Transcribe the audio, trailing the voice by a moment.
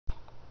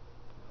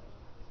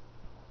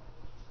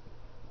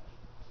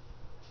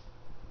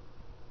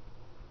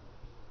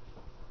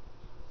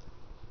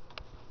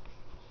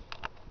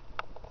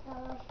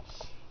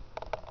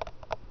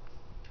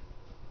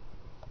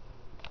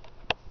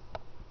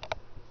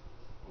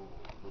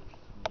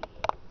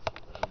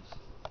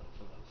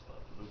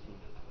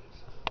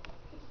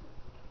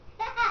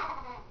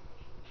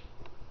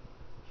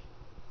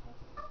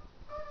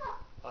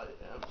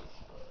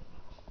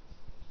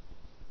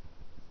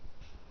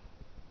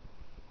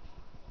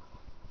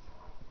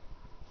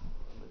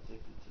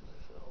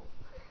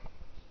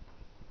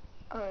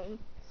I'm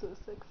so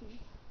sexy.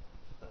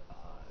 I'm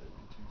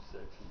too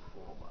sexy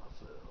for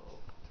myself.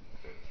 Too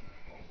sexy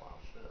for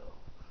myself.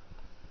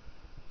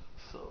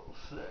 So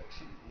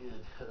sexy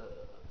it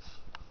hurts.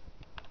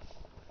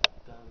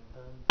 Dun,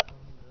 dun, dun,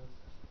 dun,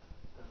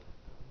 dun, dun.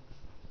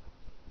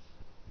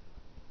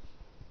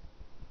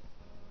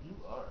 You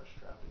are a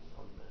strapping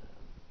young man.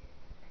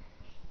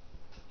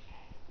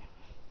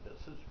 You have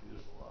such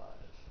beautiful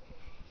eyes.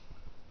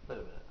 Wait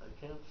a minute, I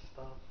can't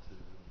stop to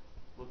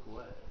look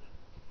away.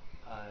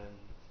 I'm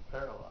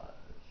paralyzed.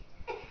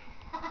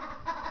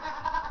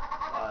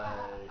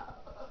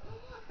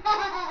 I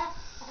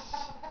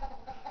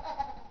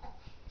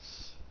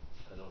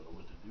don't know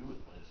what to do with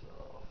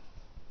myself.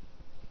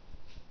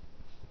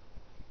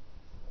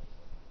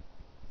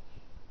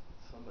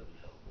 Somebody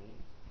help me.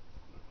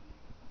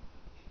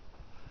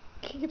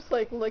 Keeps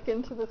like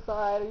looking to the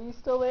side. Are you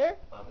still there?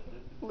 I'm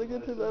addicted to Looking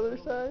my to the other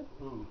system. side.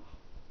 Ooh.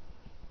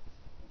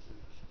 This is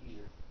a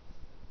skeeter.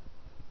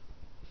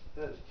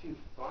 That is too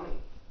funny.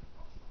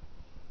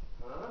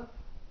 Huh?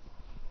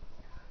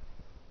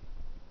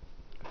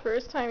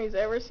 First time he's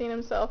ever seen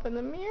himself in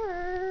the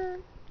mirror.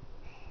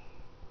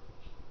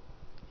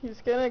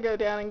 He's gonna go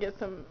down and get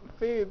some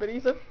food, but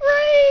he's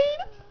afraid.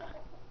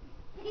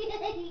 He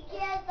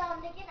can't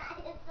stop looking at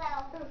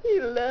himself. He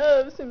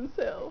loves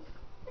himself.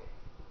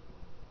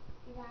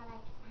 He's all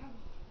like, I'm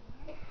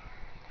scared.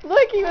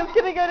 Look, he was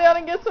gonna go down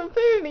and get some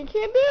food and he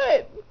can't do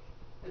it.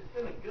 It's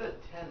been a good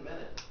 10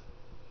 minutes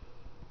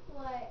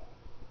What?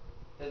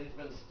 that he's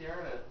been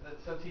staring at that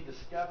since he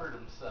discovered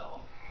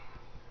himself.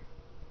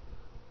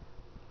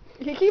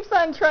 He keeps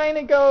on trying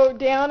to go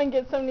down and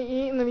get something to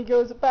eat, and then he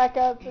goes back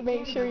up to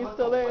make sure he's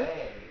still there.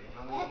 Away.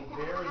 I mean, he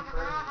barely turns his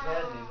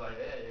head and he's like,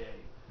 hey,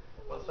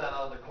 what's that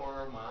out of the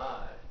corner of my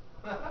eye?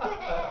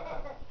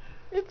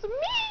 It's me!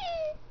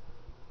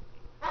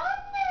 I'm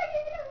there,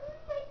 you're gonna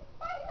ruin my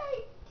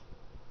spotlight.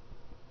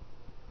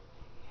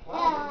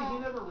 Wow, maybe he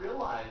never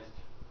realized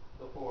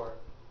before.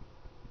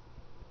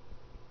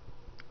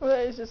 Well,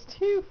 that is just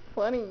too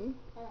funny.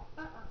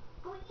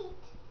 Go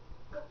eat.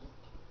 Go eat.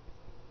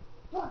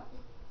 What?